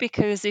through?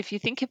 Because if you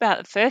think about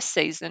the first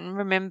season,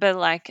 remember,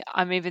 like,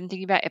 I'm even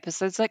thinking about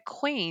episodes like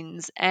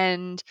Queens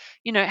and,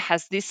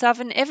 has this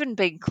oven ever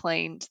been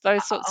cleaned?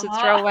 Those sorts of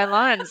throwaway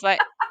lines.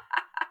 Like,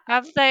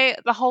 have they,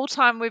 the whole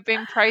time we've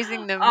been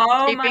praising them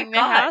keeping the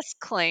house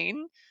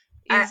clean,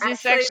 is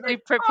this actually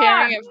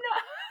preparing it? No.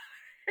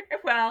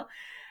 Well,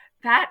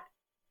 that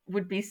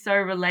would be so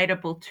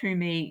relatable to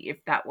me if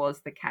that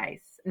was the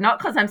case. Not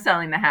because I'm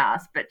selling the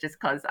house, but just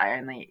because I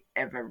only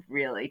ever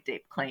really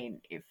deep clean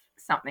if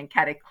something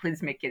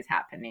cataclysmic is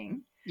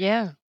happening.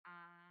 Yeah.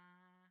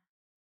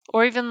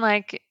 Or even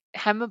like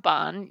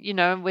Hammerbarn,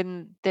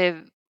 when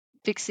they're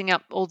fixing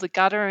up all the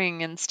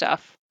guttering and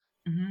stuff.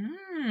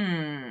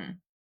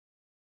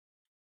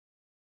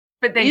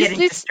 But then getting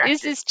distracted.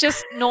 Is this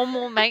just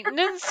normal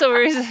maintenance,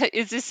 or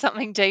is this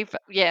something deeper?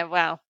 Yeah,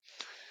 wow.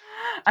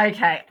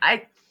 Okay,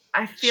 I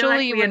feel Surely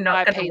like you we are wouldn't buy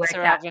not a going to work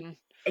pizza out. oven.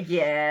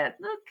 Yeah,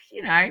 look,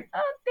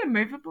 they're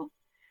movable.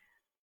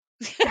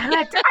 Damn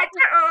it!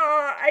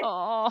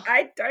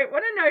 I don't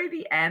want to know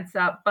the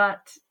answer,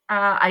 but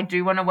I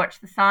do want to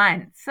watch the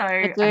sign, so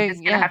I'm just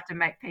going to have to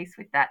make peace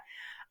with that.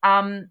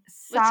 Let's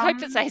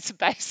hope it's Ace of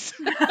Base.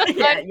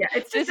 yeah,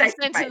 it's just Ace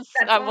of Base.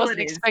 That's all it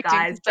is,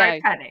 guys.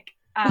 Don't panic.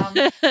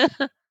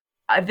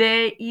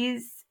 There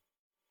is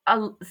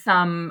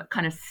some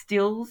kind of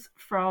stills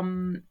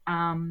from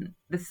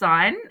the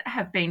sign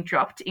have been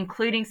dropped,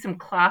 including some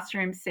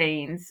classroom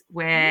scenes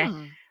where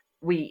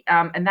we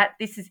and that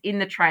this is in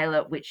the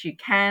trailer, which you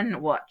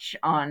can watch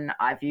on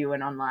iView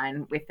and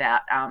online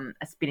without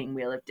a spinning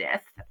wheel of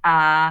death.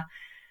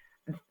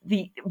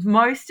 The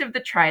most of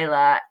the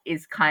trailer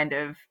is kind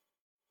of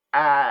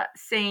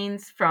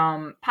scenes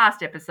from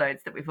past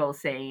episodes that we've all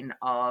seen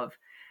of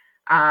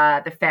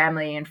the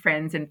family and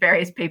friends and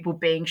various people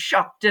being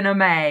shocked and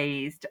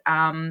amazed.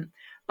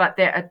 But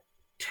there are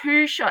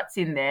 2 shots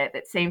in there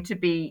that seem to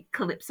be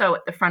Calypso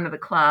at the front of the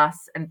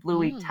class and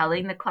Bluey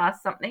telling the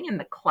class something and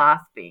the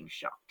class being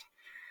shocked.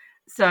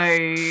 So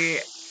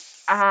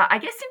I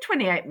guess in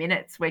 28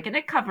 minutes, we're going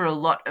to cover a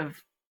lot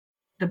of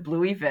the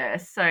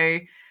Blueyverse. So,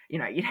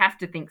 you'd have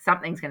to think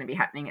something's going to be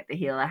happening at the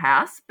Healer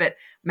House, but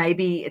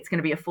maybe it's going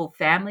to be a full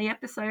family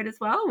episode as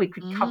well. We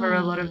could cover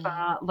a lot of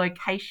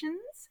locations.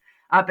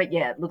 But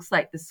yeah, it looks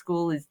like the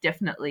school is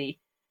definitely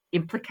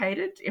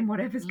implicated in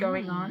whatever's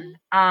going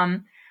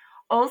on.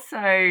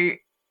 Also,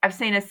 I've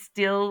seen a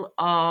still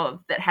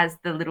that has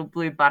the little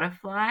blue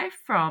butterfly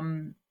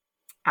from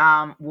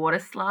Water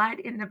Slide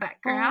in the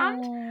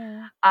background,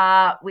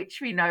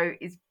 which we know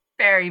is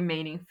very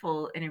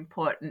meaningful and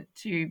important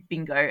to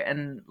Bingo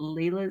and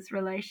Leela's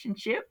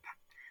relationship.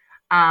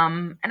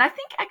 And I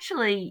think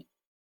actually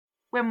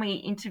when we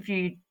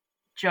interviewed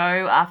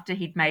Joe after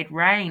he'd made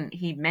Rain,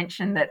 he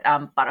mentioned that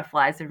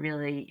butterflies are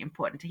really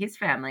important to his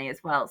family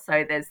as well.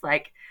 So there's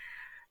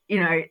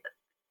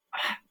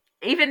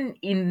even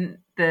in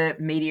the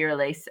media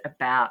release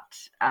about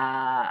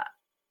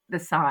the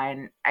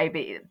sign,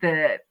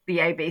 the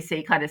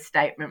ABC kind of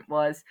statement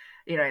was,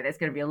 there's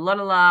going to be a lot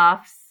of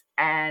laughs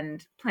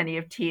and plenty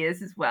of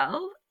tears as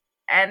well.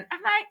 And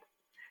I'm like,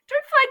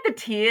 don't flag the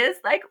tears.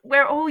 Like,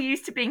 we're all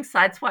used to being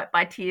sideswiped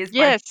by tears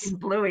by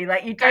Bluey.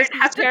 Like, you don't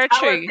have to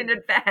tell us in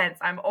advance.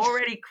 I'm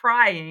already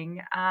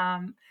crying.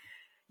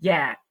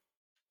 Yeah.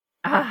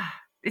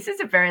 This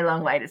is a very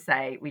long way to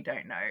say we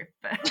don't know.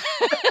 But,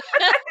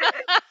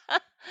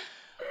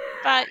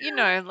 but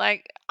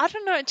I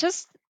don't know,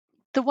 just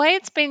the way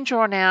it's been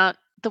drawn out,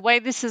 the way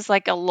this is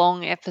like a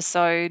long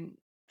episode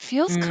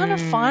feels kind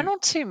of final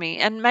to me.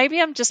 And maybe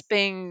I'm just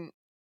being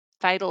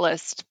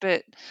fatalist,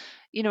 but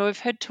we've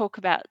heard talk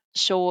about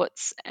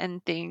shorts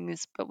and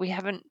things, but we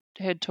haven't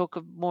heard talk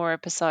of more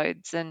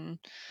episodes. And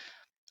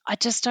I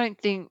just don't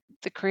think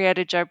the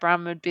creator Joe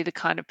Brumm would be the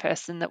kind of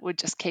person that would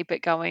just keep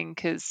it going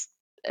because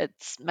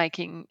it's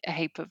making a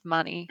heap of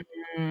money.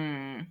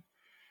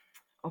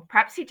 Or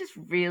perhaps he just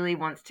really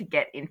wants to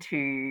get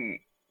into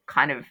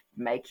kind of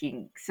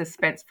making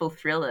suspenseful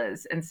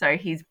thrillers, and so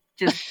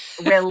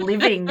we're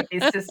living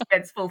this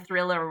suspenseful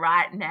thriller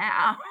right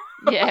now.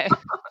 Yeah.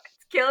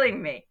 It's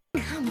killing me.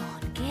 Come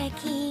on,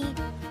 Geki.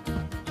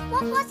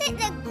 What was it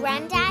that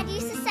Granddad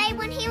used to say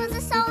when he was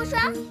a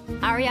soldier?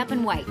 Hurry up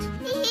and wait.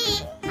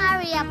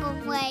 Hurry up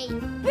and wait.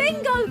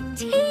 Bingo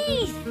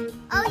teeth!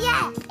 Oh,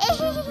 yeah.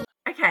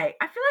 Okay,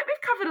 I feel like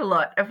we've covered a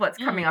lot of what's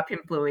coming up in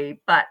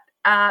Bluey, but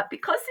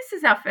because this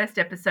is our first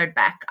episode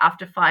back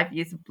after 5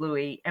 years of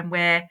Bluey, and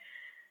we're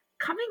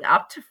coming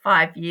up to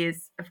 5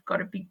 years of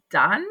Gotta Be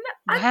Done.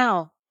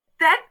 Wow.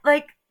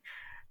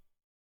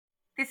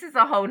 This is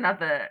a whole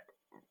nother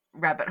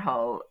rabbit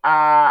hole.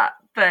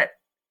 But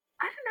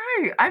I don't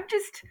know.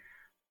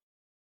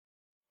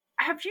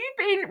 Have you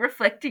been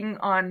reflecting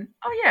on,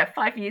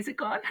 5 years are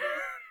gone?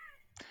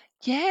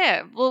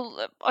 Yeah,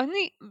 well,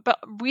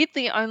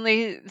 weirdly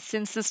only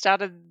since the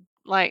start of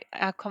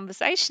our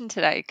conversation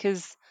today,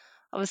 because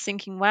I was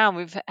thinking, wow,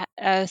 we've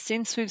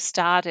since we've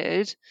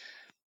started,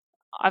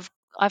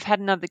 I've had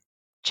another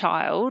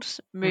child,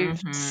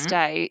 moved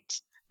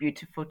state.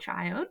 Beautiful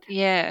child.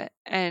 Yeah,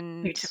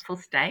 and beautiful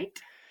state.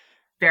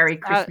 Very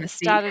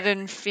Christmassy. Started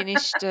and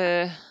finished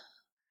a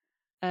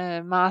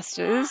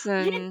master's,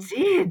 and you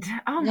did.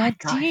 Oh my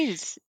gosh. I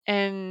did,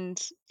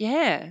 and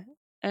yeah,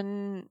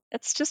 and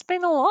it's just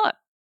been a lot,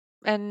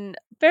 and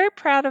very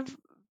proud of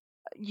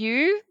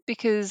you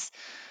because,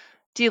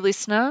 dear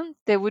listener,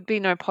 there would be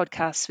no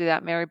podcast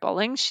without Mary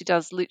Bolling. She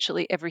does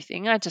literally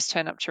everything. I just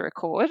turn up to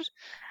record.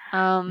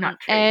 Not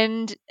true.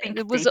 And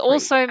it was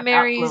also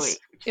Mary's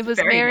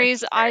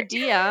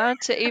idea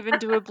to even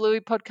do a Bluey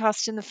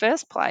podcast in the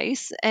first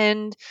place,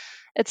 and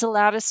it's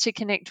allowed us to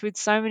connect with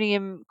so many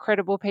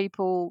incredible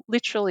people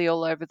literally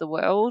all over the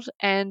world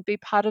and be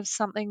part of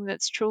something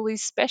that's truly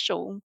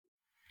special.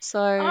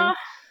 So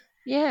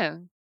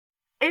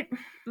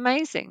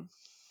amazing.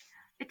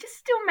 It just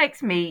still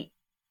makes me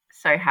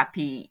so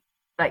happy.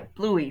 Like,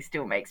 Bluey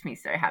still makes me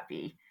so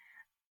happy,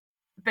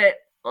 but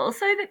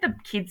also that the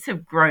kids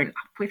have grown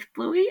up with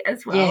Bluey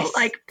as well. Yes.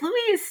 Like, Bluey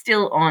is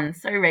still on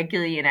so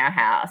regularly in our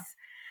house.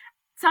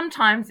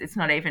 Sometimes it's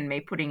not even me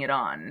putting it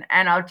on,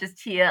 and I'll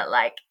just hear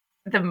like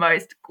the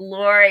most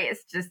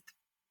glorious just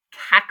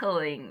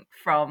cackling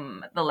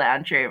from the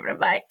lounge room,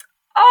 and I'm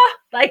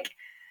like,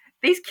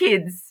 these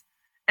kids.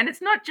 And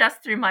it's not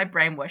just through my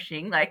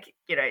brainwashing. Like,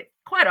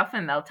 quite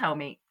often they'll tell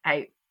me,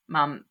 "Hey,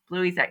 Mum,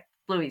 Bluey's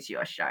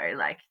your show.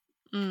 Like,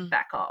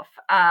 back off."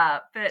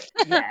 But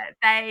yeah,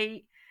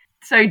 they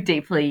so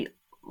deeply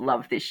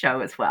love this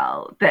show as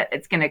well that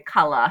it's going to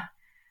colour.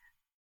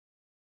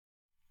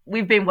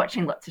 We've been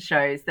watching lots of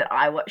shows that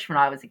I watched when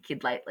I was a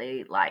kid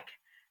lately, like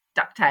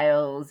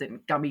DuckTales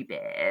and Gummy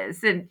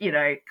Bears, and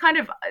kind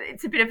of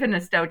it's a bit of a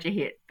nostalgia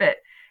hit. But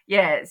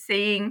yeah,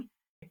 seeing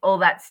all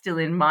that still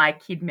in my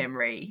kid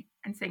memory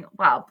and saying,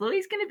 wow,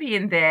 Bluey's going to be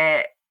in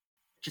there,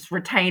 just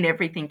retain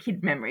everything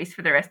kid memories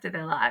for the rest of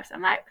their lives.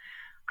 I'm like,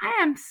 I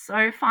am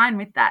so fine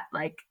with that.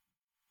 Like,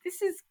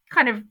 this is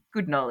kind of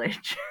good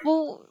knowledge.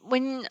 Well,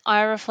 when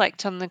I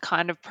reflect on the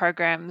kind of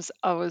programs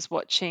I was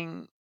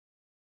watching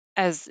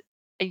as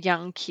a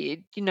young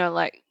kid,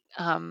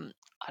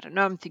 I don't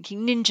know, I'm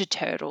thinking Ninja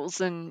Turtles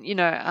and,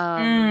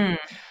 Mm.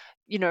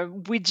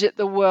 Widget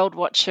the World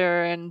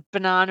Watcher and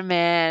Banana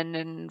Man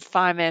and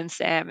Fireman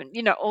Sam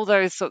and, all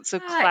those sorts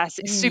of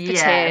classic Super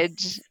Ted,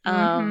 Yes.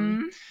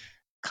 Mm-hmm.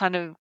 kind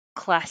of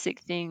classic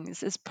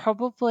things is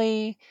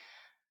probably,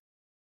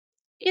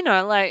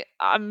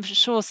 I'm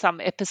sure some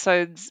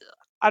episodes,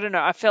 I don't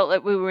know, I felt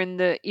like we were in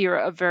the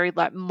era of very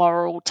like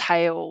moral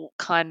tale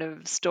kind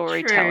of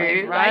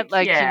storytelling, True. right? Like,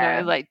 Like,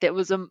 yeah. like there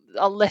was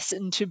a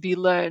lesson to be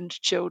learned,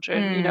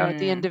 children, at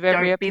the end of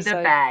every Don't be the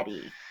episode.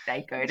 baddie.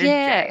 They go to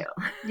Yeah. jail.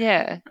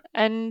 Yeah.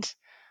 And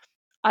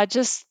I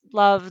just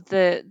love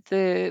that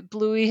the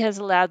Bluey has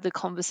allowed the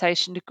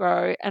conversation to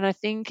grow. And I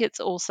think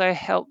it's also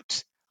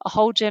helped a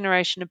whole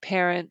generation of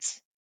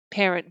parents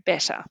parent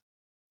better.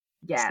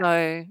 Yes.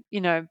 So,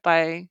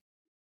 by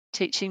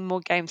teaching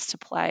more games to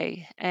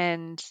play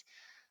and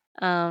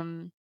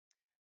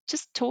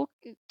just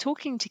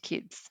talking to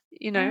kids,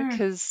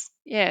 because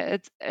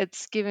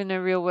it's given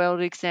a real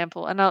world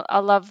example. And I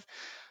love.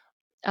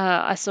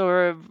 I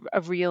saw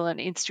a reel on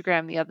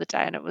Instagram the other day,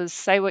 and it was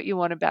say what you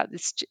want about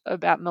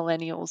about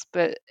millennials,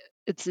 but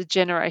it's a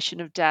generation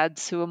of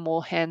dads who are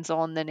more hands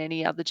on than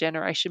any other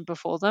generation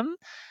before them.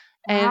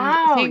 And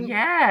I Wow. think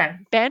Yeah.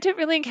 Bandit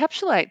really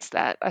encapsulates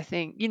that. I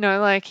think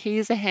like he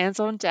is a hands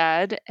on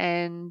dad,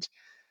 and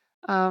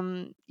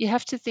you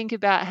have to think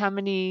about how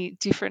many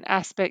different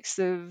aspects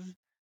of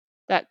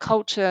that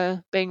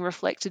culture being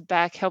reflected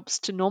back helps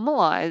to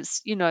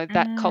normalize,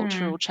 that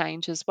cultural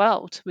change as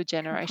well to a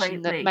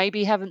generation that Completely.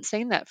 maybe haven't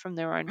seen that from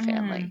their own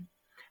family.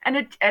 And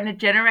a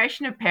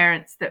generation of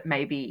parents that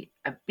maybe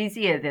are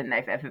busier than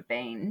they've ever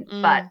been,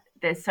 but Mm,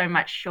 there's so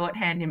much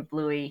shorthand in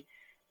Bluey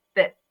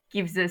that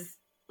gives us,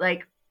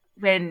 like,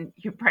 when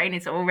your brain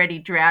is already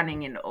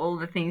drowning in all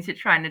the things you're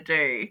trying to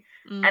do,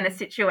 and a mm,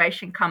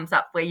 situation comes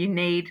up where you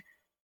need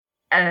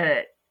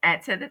a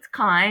answer that's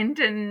kind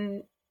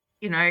and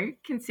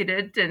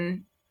considered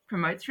and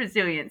promotes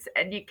resilience,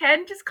 and you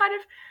can just kind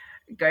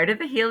of go to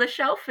the healer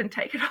shelf and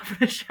take it off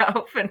the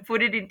shelf and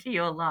put it into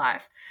your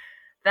life.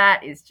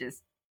 That is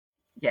just,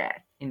 yeah,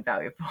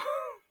 invaluable.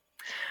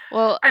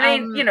 well, I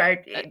mean,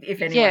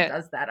 if anyone yeah.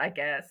 does that, I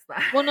guess.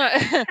 Well, no,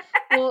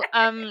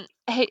 well,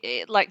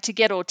 like to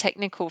get all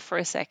technical for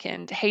a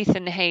second, Heath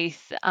and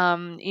Heath,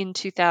 in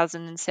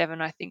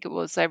 2007, I think it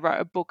was, they wrote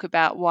a book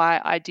about why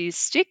ideas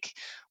stick.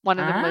 One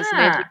of them was an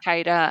Ah,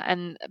 educator,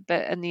 and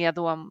the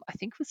other one I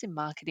think was in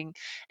marketing.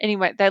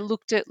 Anyway, they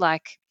looked at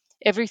like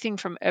everything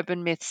from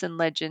urban myths and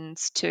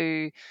legends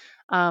to,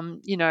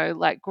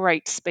 like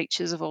great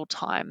speeches of all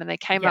time, and they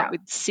came up yeah.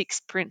 with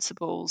 6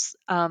 principles.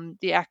 The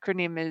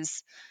acronym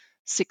is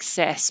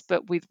success,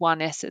 but with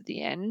one S at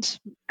the end,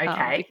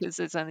 Okay. because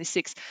there's only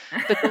 6.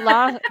 But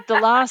the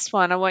last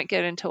one, I won't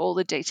get into all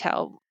the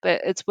detail,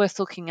 but it's worth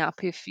looking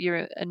up if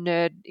you're a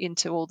nerd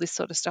into all this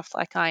sort of stuff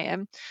like I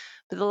am.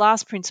 But the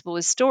last principle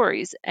is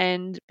stories,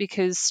 and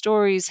because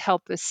stories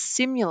help us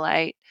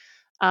simulate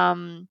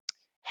um,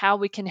 how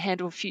we can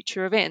handle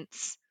future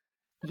events,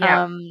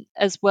 Yeah.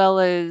 as well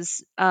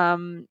as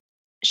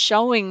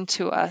showing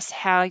to us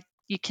how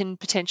you can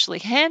potentially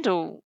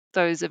handle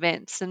those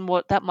events and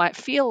what that might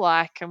feel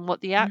like and what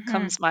the Hmm.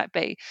 outcomes might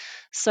be.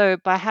 So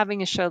by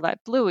having a show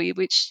like Bluey,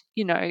 which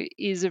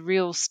is a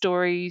real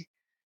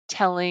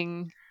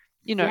storytelling,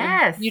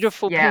 Yes.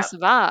 beautiful Yeah. piece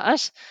of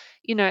art,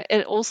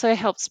 it also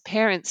helps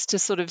parents to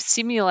sort of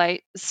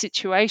simulate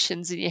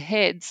situations in your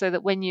head so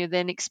that when you're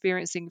then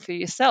experiencing for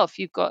yourself,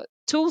 you've got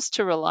tools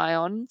to rely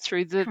on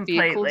through the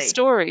vehicle of Completely.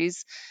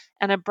 stories.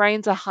 And our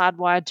brains are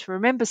hardwired to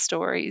remember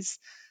stories,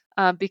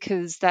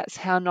 because that's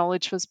how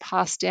knowledge was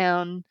passed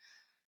down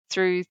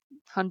through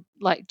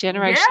like Yeah.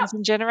 generations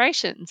and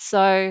generations.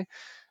 So,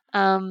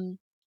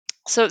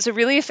 so it's a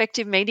really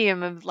effective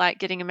medium of like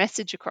getting a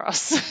message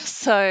across.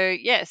 So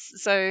yes,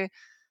 so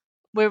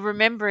we're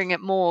remembering it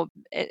more,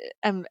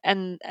 and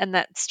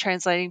that's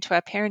translating to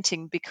our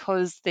parenting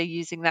because they're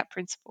using that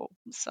principle.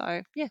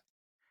 So yeah.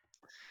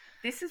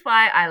 This is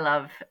why I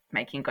love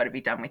making Gotta Be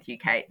Done with you,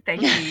 Kate.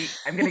 Thank you.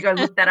 I'm going to go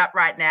look that up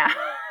right now.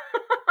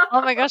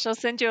 Oh my gosh, I'll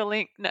send you a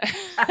link. No.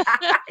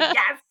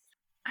 Yes.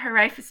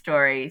 Hooray for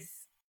stories.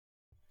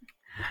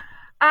 Uh,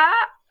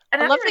 I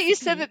Another love that you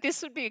said recipe. that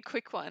this would be a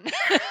quick one.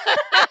 Damn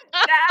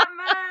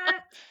it.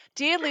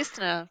 Dear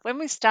listener, when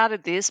we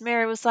started this,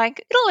 Mary was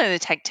like, it'll only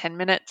take 10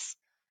 minutes.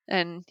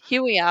 And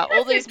here we are,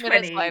 all I these said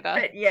minutes 20, later.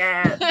 but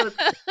yeah, look,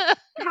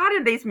 how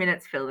did these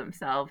minutes fill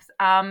themselves?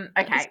 There's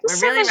Okay, we're just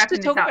so really much to wrapping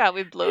this talk up. about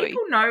with Bluey.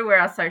 People know where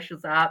our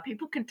socials are.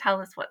 People can tell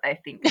us what they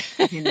think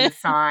is in the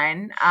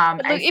sign,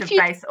 But look, ace if of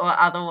you, base or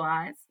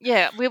otherwise.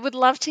 yeah, we would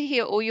love to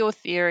hear all your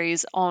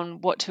theories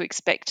on what to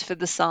expect for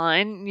the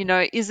sign.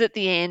 Is it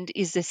the end?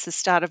 Is this the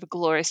start of a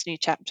glorious new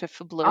chapter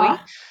for Bluey?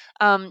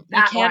 Oh, You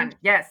that can one.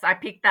 Yes, I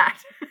picked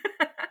that.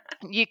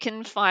 You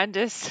can find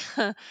us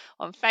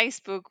on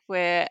Facebook.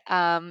 We're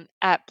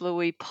at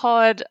Bluey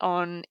Pod.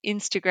 On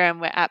Instagram,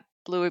 we're at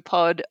Bluey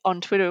Pod on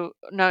Twitter.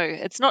 No,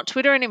 it's not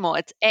Twitter anymore.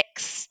 It's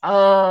X.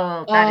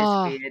 Oh, that is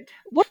Oh, weird.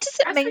 what does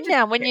it That's mean such a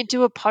now when you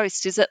do a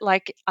post? Is it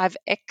like I've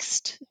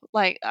X'd?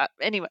 Like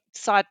anyway,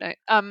 side note.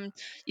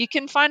 You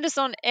can find us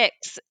on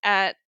X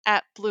at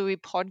Bluey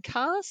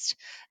Podcast,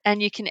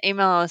 and you can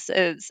email us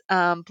as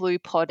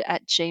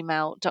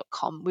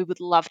blueypod@gmail.com. We would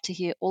love to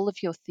hear all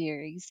of your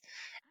theories,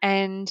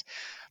 and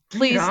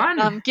Bring it please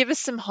on. give us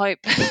some hope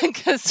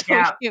because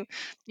Yeah.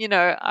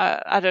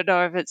 I don't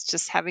know if it's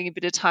just having a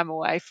bit of time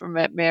away from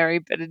Aunt Mary,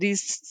 but it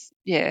is,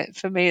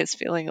 for me it's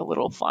feeling a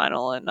little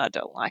final and I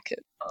don't like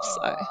it.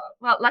 So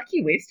Well,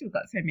 lucky we've still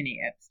got so many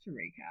eps to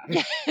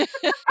recap.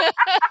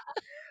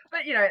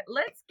 But,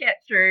 let's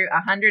get through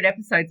 100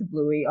 episodes of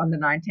Bluey on the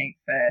 19th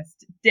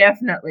first.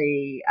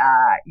 Definitely,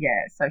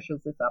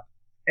 socials us up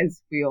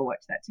as we all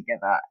watch that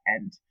together.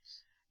 And,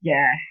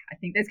 I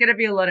think there's going to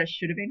be a lot of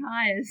should have been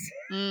hires.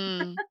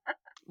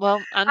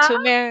 Well,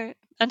 until then,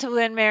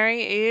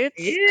 Mary,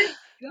 it's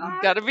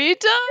gotta be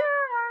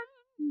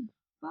done.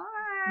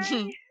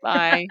 Bye.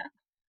 Bye.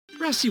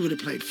 Rusty would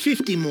have played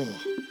 50 more.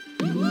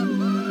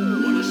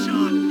 What a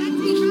shot.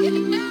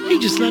 He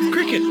just loved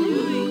cricket.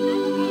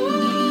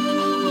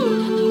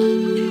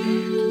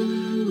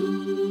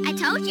 I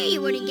told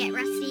you wouldn't get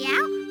Rusty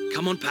out.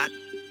 Come on, Pat.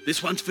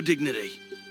 This one's for dignity.